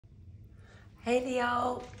Hey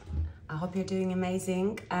Leo, I hope you're doing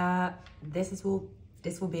amazing. This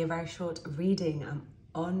will be a very short reading. I'm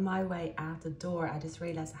on my way out the door. I just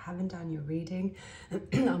realized I haven't done your reading.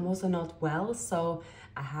 I'm also not well, so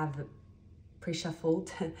I have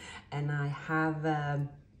pre-shuffled and I have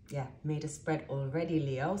made a spread already,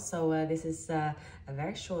 Leo. So this is a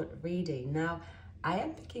very short reading. Now, I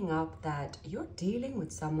am picking up that you're dealing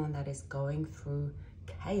with someone that is going through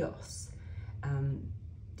chaos.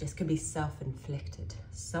 This could be self-inflicted.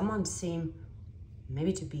 Someone seem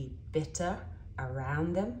maybe to be bitter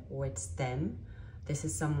around them, or it's them. This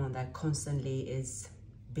is someone that constantly is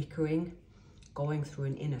bickering, going through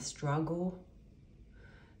an inner struggle.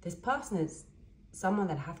 This person is someone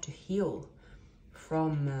that have to heal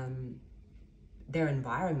from their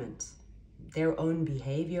environment, their own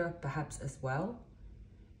behavior perhaps as well.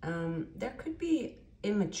 There could be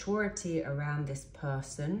immaturity around this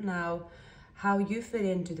person. Now, how you fit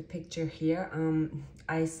into the picture here,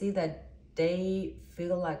 I see that they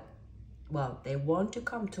feel like, well, they want to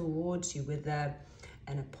come towards you with an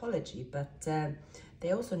apology, but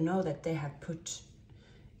they also know that they have put,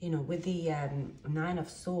 with the Nine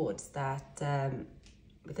of Swords, that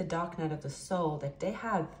with the Dark Night of the Soul, that they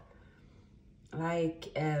have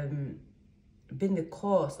been the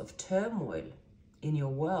cause of turmoil in your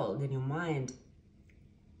world, in your mind.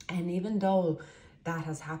 And even though that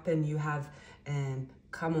has happened, you have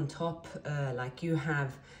come on top, you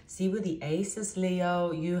have, see with the aces,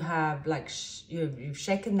 Leo, you have you've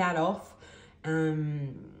shaken that off.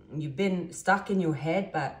 You've been stuck in your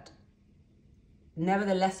head, but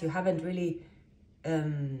nevertheless you haven't really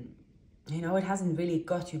it hasn't really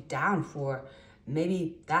got you down for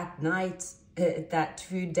maybe that night, that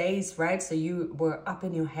 2 days, right? So you were up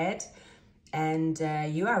in your head and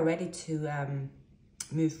you are ready to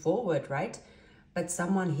move forward, right? But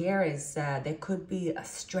someone here is, there could be a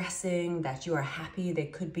stressing that you are happy. There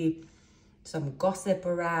could be some gossip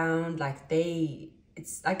around,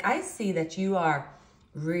 it's like, I see that you are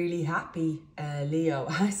really happy, Leo.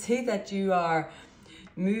 I see that you are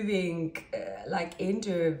moving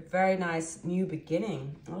into a very nice new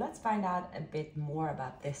beginning. Well, let's find out a bit more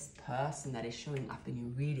about this person that is showing up in your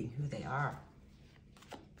reading, who they are.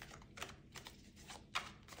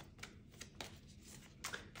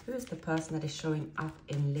 Who is the person that is showing up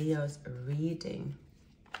in Leo's reading?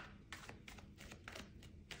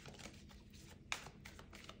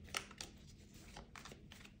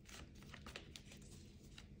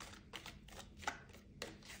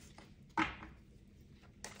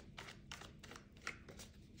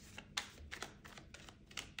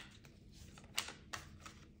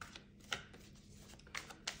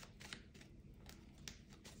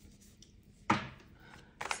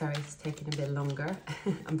 Sorry, it's taking a bit longer.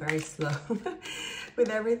 I'm very slow with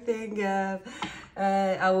everything. I'm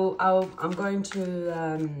going to,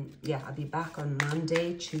 I'll be back on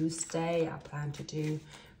Monday, Tuesday. I plan to do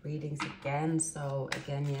readings again. So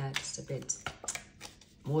again, just a bit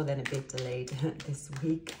more than a bit delayed this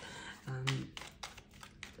week.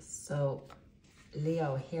 So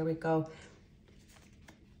Leo, here we go.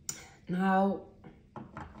 Now,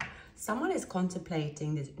 someone is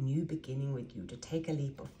contemplating this new beginning with you, to take a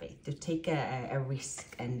leap of faith, to take a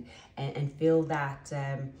risk and feel that,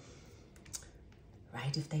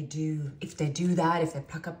 right, if they do that, if they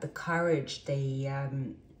pluck up the courage, they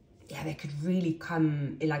could really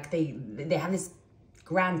come, they have this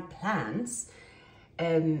grand plans,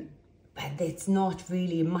 but it's not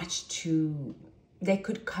really much they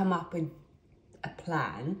could come up with a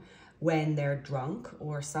plan when they're drunk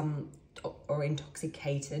or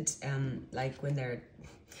intoxicated, when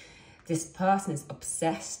this person is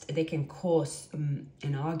obsessed. They can cause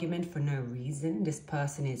an argument for no reason. This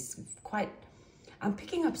person is I'm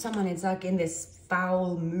picking up someone is in this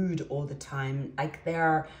foul mood all the time.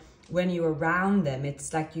 When you're around them,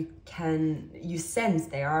 it's like you sense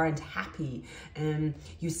they aren't happy, and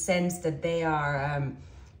you sense that they are,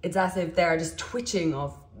 it's as if they're just twitching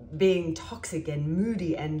of being toxic and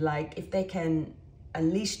moody, and if they can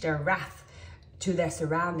unleash their wrath to their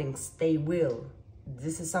surroundings, they will.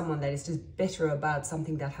 This is someone that is just bitter about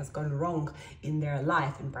something that has gone wrong in their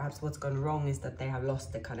life, and perhaps what's gone wrong is that they have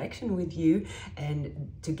lost the connection with you, and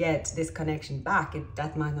to get this connection back,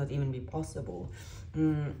 that might not even be possible.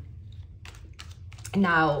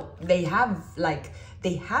 Now they have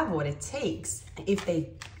what it takes if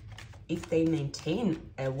they maintain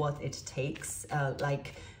what it takes,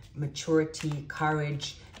 maturity,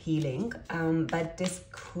 courage, healing, but this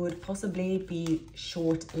could possibly be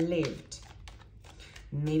short-lived.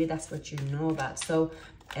 Maybe that's what you know about. So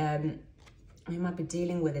you might be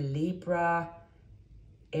dealing with a Libra,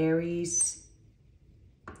 Aries,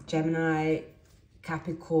 Gemini,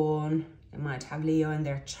 Capricorn, they might have Leo in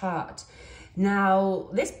their chart. Now,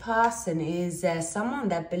 this person is someone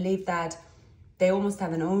that believes that they almost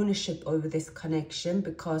have an ownership over this connection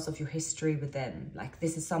because of your history with them. Like,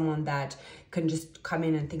 this is someone that can just come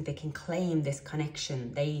in and think they can claim this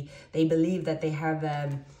connection. They believe that they have,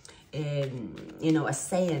 you know, a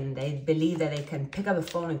saying. They believe that they can pick up a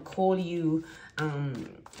phone and call you.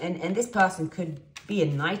 And this person could be a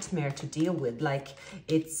nightmare to deal with. Like,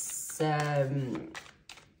 it's,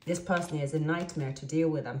 this person is a nightmare to deal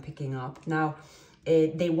with, I'm picking up. Now,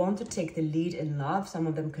 they want to take the lead in love. Some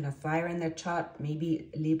of them can have fire in their chart, maybe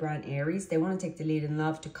Libra and Aries. They want to take the lead in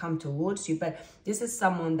love to come towards you. But this is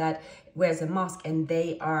someone that wears a mask, and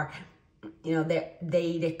they are, you know,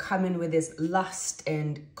 they come in with this lust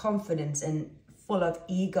and confidence and full of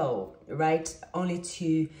ego, right? Only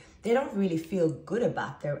to, they don't really feel good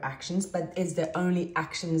about their actions, but it's the only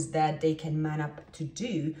actions that they can man up to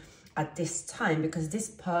do at this time. Because this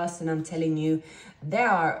person, I'm telling you, they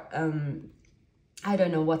are, I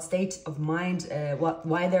don't know what state of mind,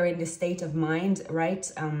 why they're in this state of mind, right?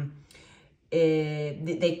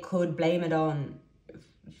 They could blame it on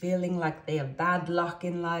feeling like they have bad luck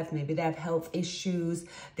in life. Maybe they have health issues.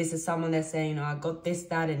 This is someone that's saying, I got this,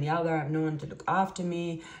 that, and the other. I have no one to look after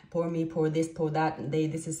me, poor this, poor that.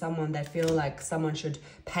 This is someone that feel like someone should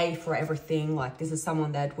pay for everything. Like, this is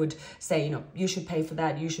someone that would say, you know, you should pay for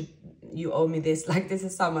that. You owe me this. Like, this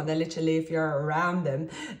is someone that literally, if you're around them,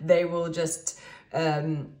 they will just,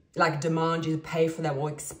 like, demand you to pay for them or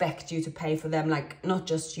expect you to pay for them. Like, not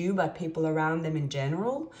just you, but people around them in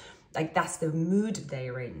general. Like, that's the mood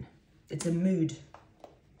they're in. It's a mood.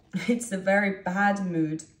 It's a very bad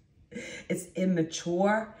mood. It's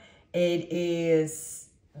immature. It is,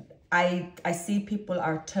 I see people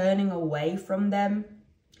are turning away from them.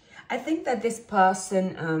 I think that this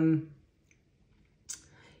person,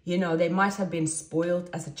 you know, they might have been spoiled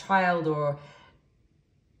as a child, or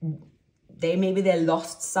maybe they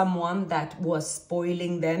lost someone that was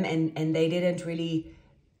spoiling them, and they didn't really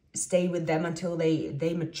stay with them until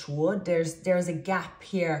they matured. There's a gap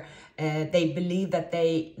here. They believe that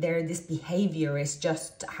this behavior is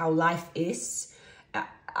just how life is.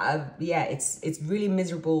 Yeah, it's really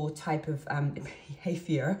miserable type of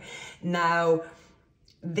behavior. Now,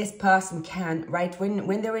 this person can, right,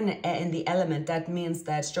 when they're in the element, that means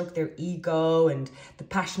that stroke their ego, and the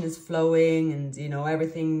passion is flowing, and, you know,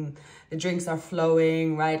 everything, the drinks are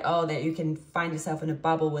flowing, right? Oh, that you can find yourself in a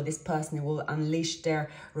bubble with this person who will unleash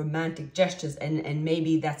their romantic gestures, and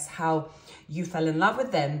maybe that's how you fell in love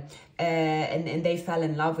with them, and they fell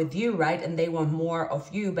in love with you, right? And they want more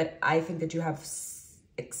of you. But I think that you have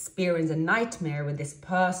experienced a nightmare with this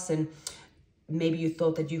person. Maybe you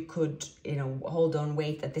thought that you could, you know, hold on,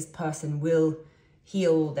 wait, that this person will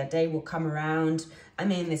heal, that they will come around. I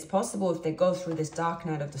mean, it's possible if they go through this dark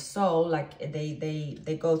night of the soul, like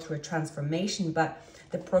they go through a transformation. But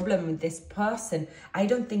the problem with this person, I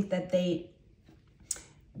don't think that they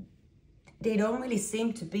don't really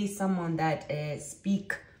seem to be someone that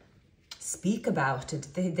speak about it.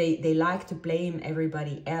 They like to blame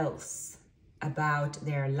everybody else about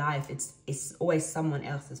their life. It's always someone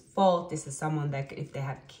else's fault. This is someone that, if they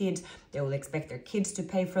have kids, they will expect their kids to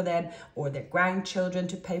pay for them, or their grandchildren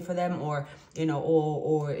to pay for them, or, you know,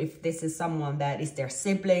 or if this is someone that is their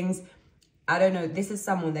siblings, I don't know. This is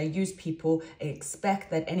someone that use people,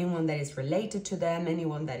 expect that anyone that is related to them,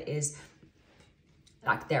 anyone that is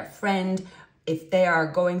like their friend, if they are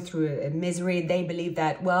going through a misery, they believe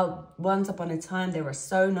that, well, once upon a time they were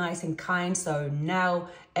so nice and kind, so now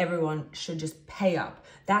everyone should just pay up.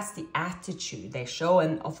 That's the attitude they show.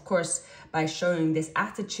 And of course, by showing this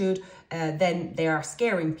attitude, then they are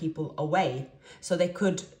scaring people away. So they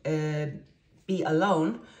could be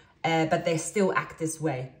alone, but they still act this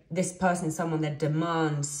way. This person is someone that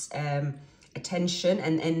demands attention,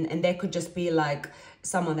 and they could just be like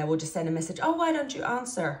someone that will just send a message, oh, why don't you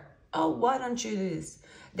answer? Oh, why don't you do this?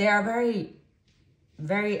 They are very,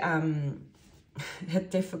 very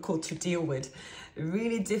difficult to deal with.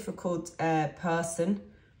 Really difficult person.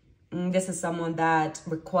 This is someone that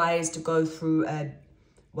requires to go through a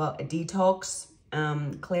detox,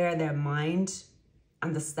 clear their mind,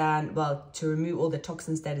 understand, to remove all the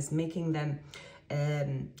toxins that is making them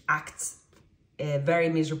act very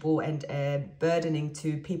miserable and burdening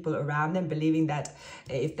to people around them, believing that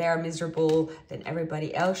if they're miserable, then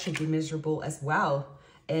everybody else should be miserable as well.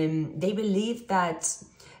 They believe that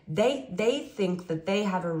they think that they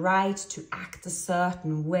have a right to act a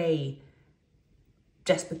certain way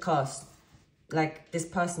just because, like, this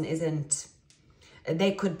person isn't.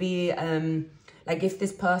 They could be like, if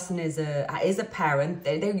this person is a parent,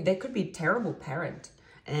 they could be a terrible parent.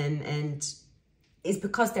 and it's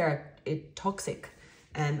because they're toxic.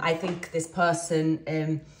 I think this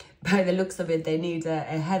person, by the looks of it, they need a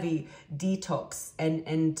heavy detox,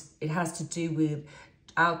 and it has to do with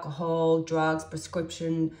alcohol, drugs,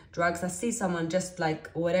 prescription drugs. I see someone just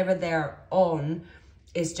like whatever they're on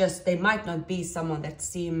is just, they might not be someone that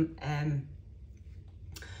seem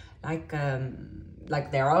like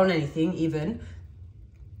they're on anything even,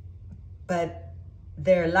 but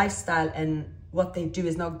their lifestyle and what they do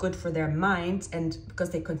is not good for their mind, and because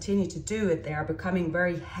they continue to do it, they are becoming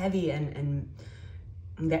very heavy, and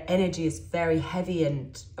their energy is very heavy.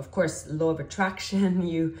 And of course, law of attraction,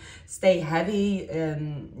 you stay heavy,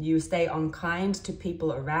 you stay unkind to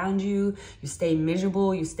people around you, you stay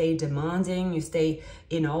miserable, you stay demanding, you stay,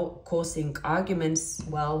 you know, causing arguments.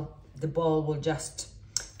 Well, the ball will just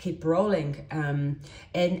keep rolling, and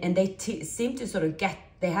they seem to sort of get,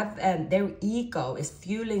 they have their ego is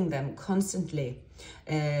fueling them constantly,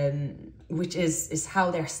 which is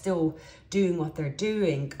how they're still doing what they're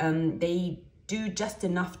doing. They do just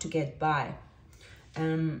enough to get by.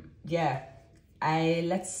 Yeah,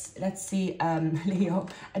 let's see, Leo.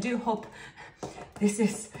 I do hope this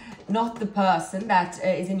is not the person that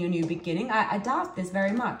is in your new beginning. I doubt this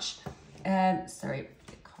very much. Sorry,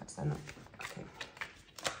 the cards are not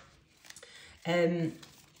okay.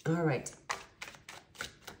 All right.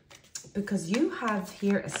 Because you have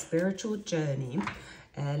here a spiritual journey,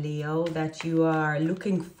 Leo, that you are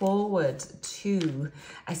looking forward to.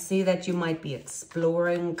 I see that you might be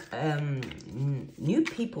exploring new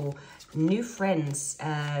people, new friends.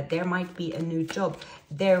 There might be a new job.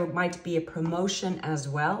 There might be a promotion as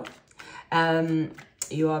well.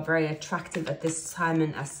 You are very attractive at this time,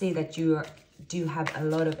 and I see that you do have a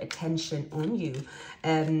lot of attention on you.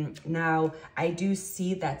 Now, I do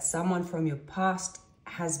see that someone from your past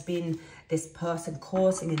has been this person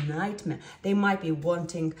causing a nightmare. They might be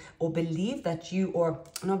wanting or believe that you, or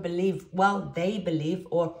not believe, well, they believe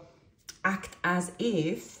or act as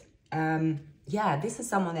if, yeah, this is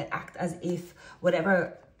someone that act as if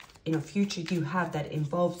whatever, you know, future you have that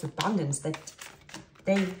involves abundance, that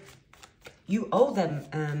you owe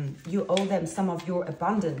them some of your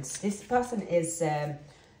abundance. This person is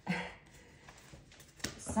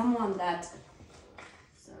someone that,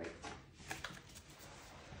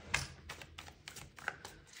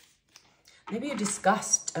 maybe you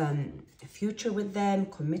discussed future with them,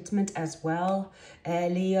 commitment as well,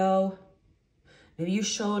 Leo. Maybe you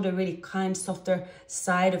showed a really kind, softer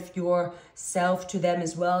side of yourself to them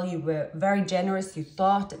as well. You were very generous. You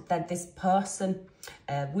thought that this person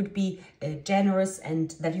would be generous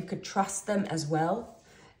and that you could trust them as well.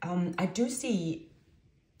 I do see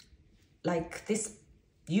like this,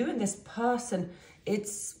 you and this person,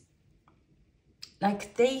 it's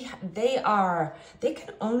like they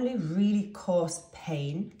can only really cause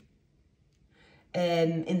pain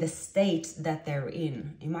in the state that they're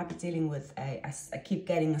in. You might be dealing with I keep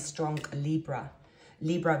getting a strong Libra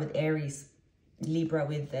with Aries, Libra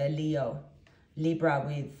with Leo, Libra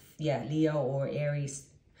with, yeah, Leo or Aries.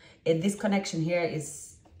 This connection here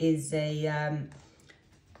is a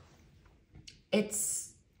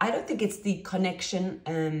it's, I don't think it's the connection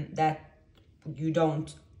that you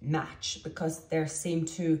don't match, because there seem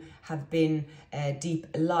to have been deep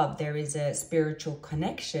love. There is a spiritual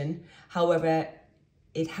connection. However,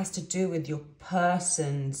 it has to do with your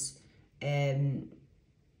person's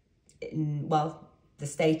well, the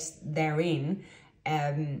state they're in.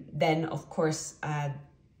 Then of course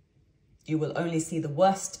you will only see the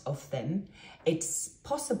worst of them. It's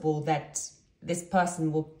possible that this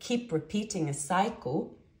person will keep repeating a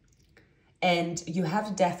cycle, and you have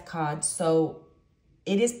a death card, so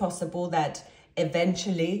it is possible that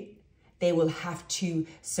eventually they will have to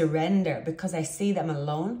surrender, because I see them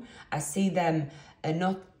alone. I see them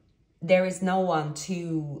there is no one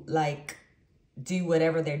to like do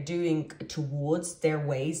whatever they're doing towards their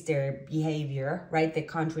ways, their behavior, right? They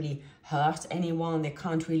can't really hurt anyone. They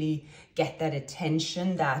can't really get that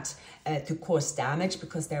attention that to cause damage,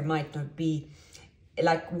 because there might not be,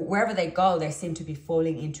 like, wherever they go, they seem to be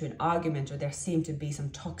falling into an argument, or there seem to be some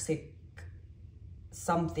toxic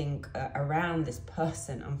something around this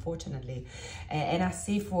person, unfortunately. And I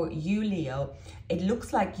see for you, Leo, it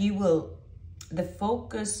looks like you will, the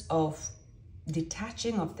focus of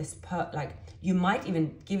detaching of this like, you might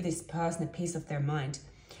even give this person a piece of their mind.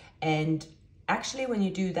 And actually, when you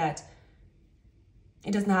do that,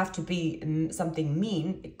 it doesn't have to be something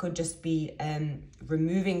mean. It could just be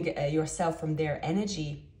removing yourself from their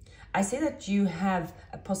energy. I say that you have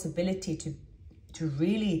a possibility to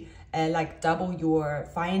really like double your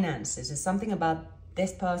finances. There's something about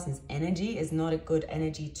this person's energy is not a good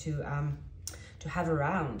energy to have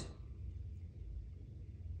around.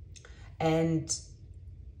 And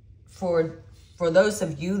for those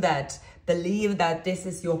of you that believe that this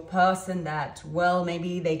is your person, that, well,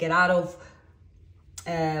 maybe they get out of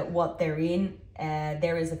what they're in,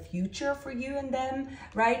 there is a future for you and them,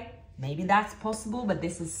 right? Maybe that's possible, but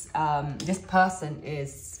this is this person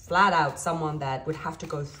is flat out someone that would have to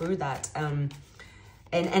go through that. And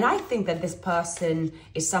I think that this person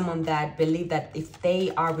is someone that believe that if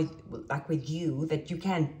they are with you, that you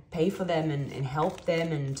can pay for them and help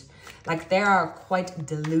them, and like they are quite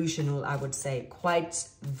delusional, I would say, quite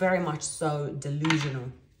very much so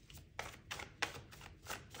delusional.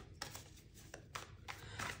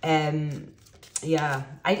 Yeah,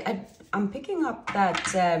 I'm picking up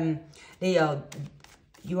that Leo,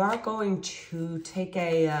 you are going to take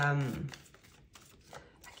a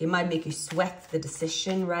it might make you sweat the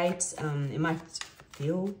decision, right? It might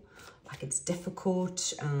feel like it's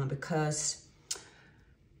difficult because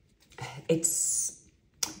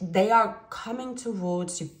they are coming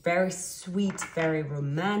towards you very sweet, very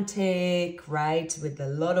romantic, right? With a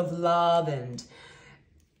lot of love,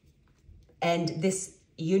 and this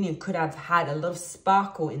union could have had a lot of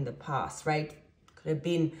sparkle in the past, right? Could have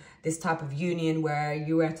been this type of union where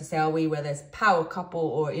you were to say, oh, we were this power couple,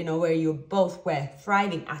 or, you know, where you both were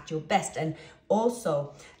thriving at your best, and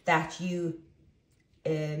also that you,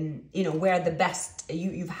 you know, were the best.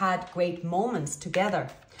 You've had great moments together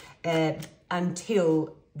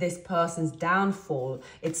until this person's downfall.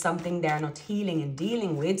 It's something they're not healing and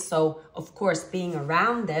dealing with. So, of course, being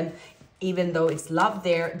around them, even though it's love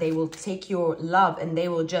there, they will take your love and they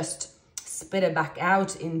will just spit it back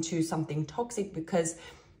out into something toxic, because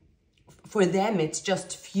for them it's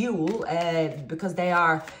just fuel, because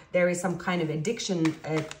there is some kind of addiction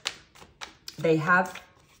they have,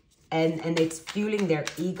 and it's fueling their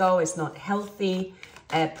ego. It's not healthy.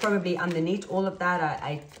 Probably underneath all of that,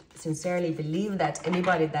 I sincerely believe that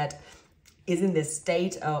anybody that is in this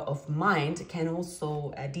state of mind can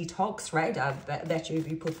also detox, right? I bet you if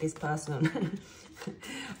you put this person on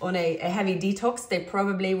on a heavy detox, they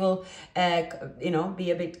probably will, you know,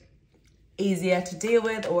 be a bit easier to deal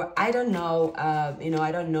with, or I don't know, you know,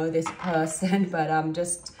 I don't know this person, but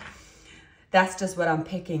that's just what I'm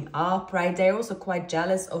picking up, right? They're also quite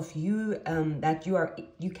jealous of you, that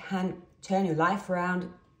you can turn your life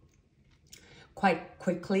around quite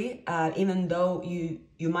quickly, even though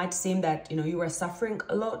you might seem that, you know, you were suffering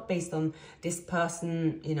a lot based on this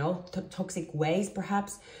person, you know, toxic ways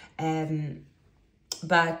perhaps,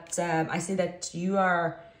 but I see that you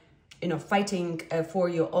are, you know, fighting for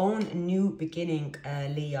your own new beginning,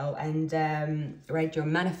 Leo, and right, you're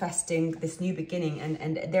manifesting this new beginning,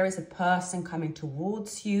 and there is a person coming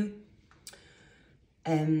towards you.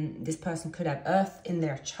 This person could have Earth in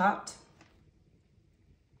their chart.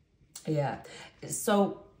 Yeah,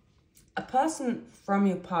 so a person from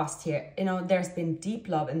your past here, you know, there's been deep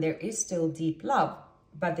love and there is still deep love,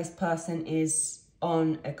 but this person is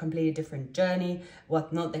on a completely different journey,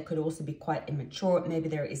 whatnot. They could also be quite immature. Maybe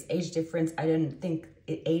there is age difference. I don't think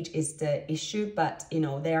age is the issue, but, you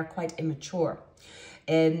know, they are quite immature.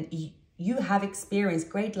 And you have experienced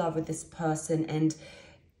great love with this person, and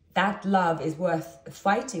that love is worth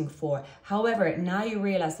fighting for. However, now you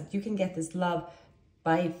realize that you can get this love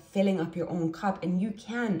by filling up your own cup, and you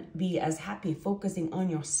can be as happy focusing on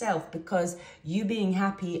yourself, because you being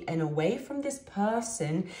happy and away from this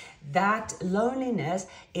person, that loneliness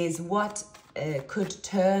is what could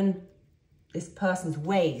turn this person's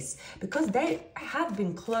ways, because they have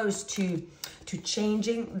been close to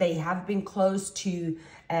changing. They have been close to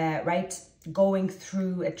right, going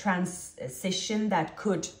through a transition that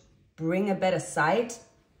could bring a better side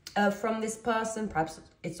from this person. Perhaps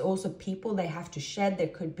it's also people they have to shed. They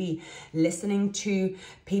could be listening to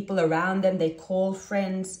people around them they call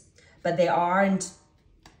friends, but they aren't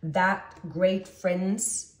that great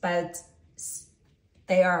friends, but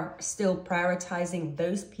they are still prioritizing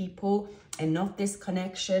those people and not this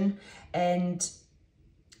connection. And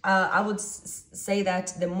I would say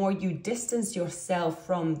that the more you distance yourself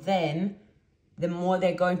from them, the more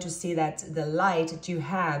they're going to see that the light that you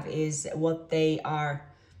have is what they are,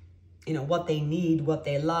 you know, what they need, what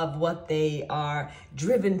they love, what they are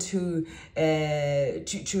driven to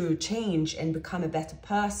change and become a better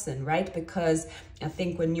person, right? Because I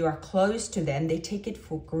think when you are close to them, they take it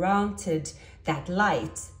for granted, that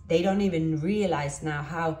light. They don't even realize now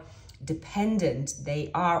how dependent they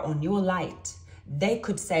are on your light. They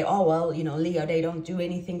could say, oh, well, you know, Leo, they don't do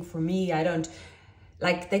anything for me. I don't,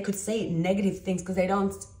 like, they could say negative things because they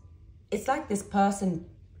don't, it's like this person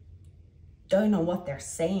don't know what they're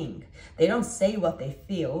saying. They don't say what they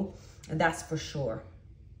feel, and that's for sure.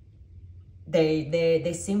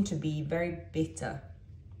 they seem to be very bitter,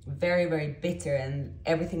 very, very bitter, and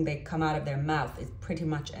everything they come out of their mouth is pretty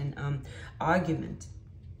much an argument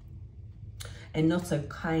and not so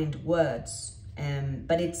kind words.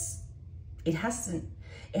 But it has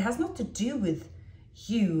not to do with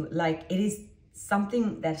you. Like, it is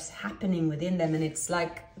something that's happening within them, and it's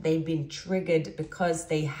like they've been triggered because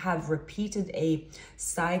they have repeated a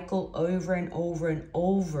cycle over and over and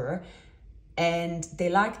over, and they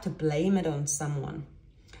like to blame it on someone.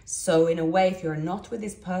 So in a way, if you're not with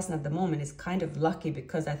this person at the moment, it's kind of lucky,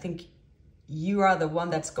 because I think you are the one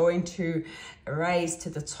that's going to rise to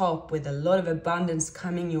the top with a lot of abundance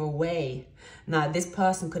coming your way. Now, this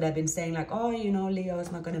person could have been saying like, oh, you know, Leo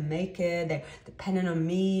is not going to make it. They're dependent on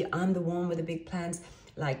me. I'm the one with the big plans.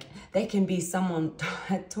 Like, they can be someone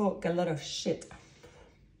that talk a lot of shit.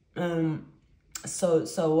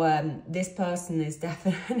 So this person is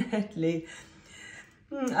definitely,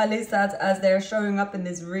 at least as they're showing up in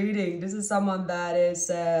this reading, this is someone that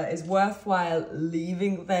is worthwhile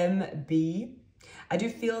leaving them be. I do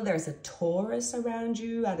feel there's a Taurus around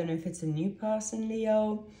you. I don't know if it's a new person,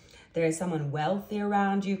 Leo. There is someone wealthy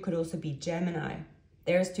around you. Could also be Gemini.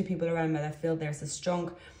 There's two people around, but I feel there's a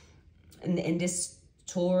strong, in this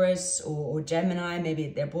Taurus or Gemini, maybe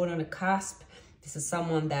they're born on a cusp. This is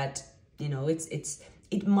someone that, you know,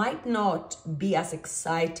 it might not be as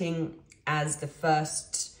exciting as the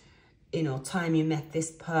first, you know, time you met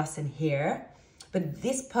this person here, but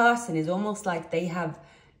this person is almost like they have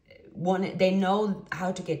they know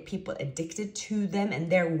how to get people addicted to them and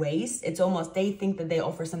their ways. It's almost, they think that they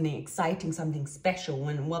offer something exciting, something special,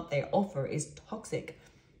 when what they offer is toxic,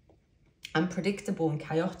 unpredictable and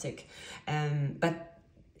chaotic. But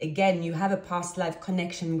again, you have a past life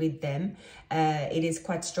connection with them. It is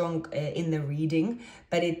quite strong in the reading,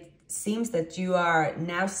 but it seems that you are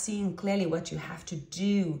now seeing clearly what you have to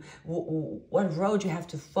do, what road you have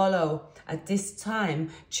to follow at this time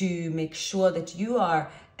to make sure that you are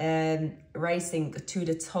rising to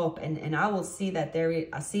the top. And I will see that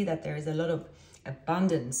I see that there is a lot of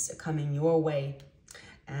abundance coming your way,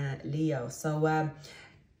 Leo. So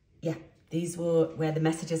yeah, these were the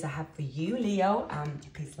messages I have for you, Leo.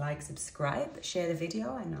 Please like, subscribe, share the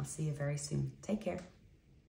video, and I'll see you very soon. Take care.